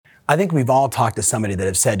I think we've all talked to somebody that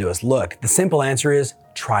have said to us, look, the simple answer is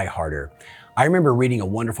try harder. I remember reading a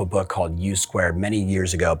wonderful book called U Squared many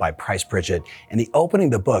years ago by Price Pritchett, and the opening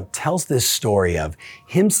of the book tells this story of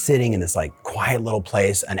him sitting in this quiet little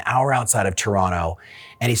place an hour outside of Toronto,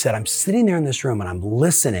 and he said, I'm sitting there in this room and I'm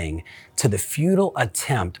listening to the futile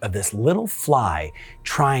attempt of this little fly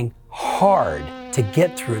trying hard to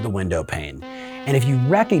get through the window pane. And if you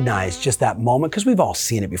recognize just that moment, because we've all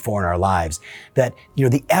seen it before in our lives, that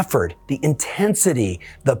the effort, the intensity,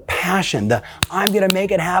 the passion, the I'm gonna make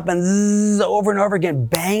it happen zzz, over and over again,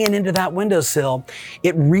 banging into that windowsill,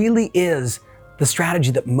 it really is the strategy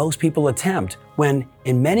that most people attempt when,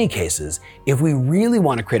 in many cases, if we really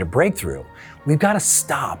want to create a breakthrough, we've got to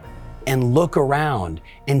stop and look around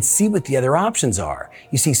and see what the other options are.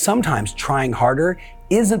 You see, sometimes trying harder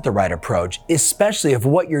isn't the right approach, especially if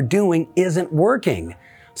what you're doing isn't working.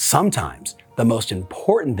 Sometimes the most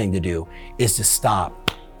important thing to do is to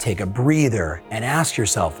stop, take a breather, and ask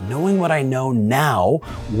yourself, knowing what I know now,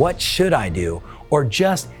 what should I do? Or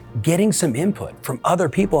just getting some input from other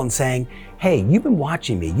people and saying, hey, you've been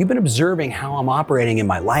watching me, you've been observing how I'm operating in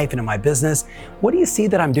my life and in my business. What do you see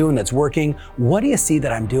that I'm doing that's working? What do you see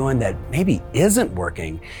that I'm doing that maybe isn't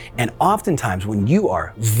working? And oftentimes when you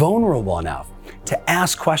are vulnerable enough to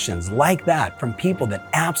ask questions like that from people that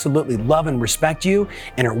absolutely love and respect you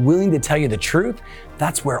and are willing to tell you the truth,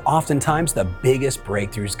 that's where oftentimes the biggest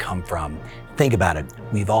breakthroughs come from. Think about it.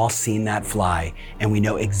 We've all seen that fly and we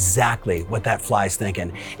know exactly what that fly's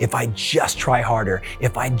thinking. If I just try harder,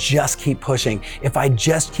 if I just keep pushing, if I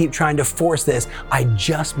just keep trying to force this, I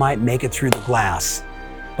just might make it through the glass.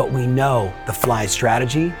 But we know the fly's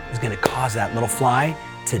strategy is going to cause that little fly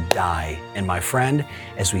to die. And my friend,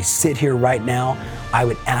 as we sit here right now, I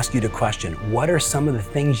would ask you to question, what are some of the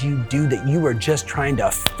things you do that you are just trying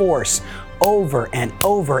to force over and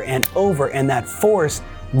over and over, and that force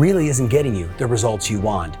really isn't getting you the results you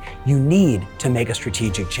want? You need to make a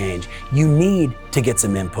strategic change. You need to get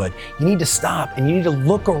some input. You need to stop and you need to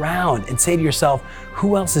look around and say to yourself,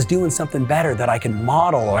 who else is doing something better that I can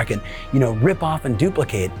model or I can, rip off and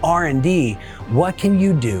duplicate? R&D, what can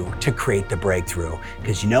you do to create the breakthrough?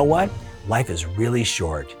 Because you know what? Life is really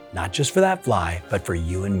short, not just for that fly, but for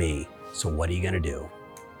you and me. So what are you gonna do?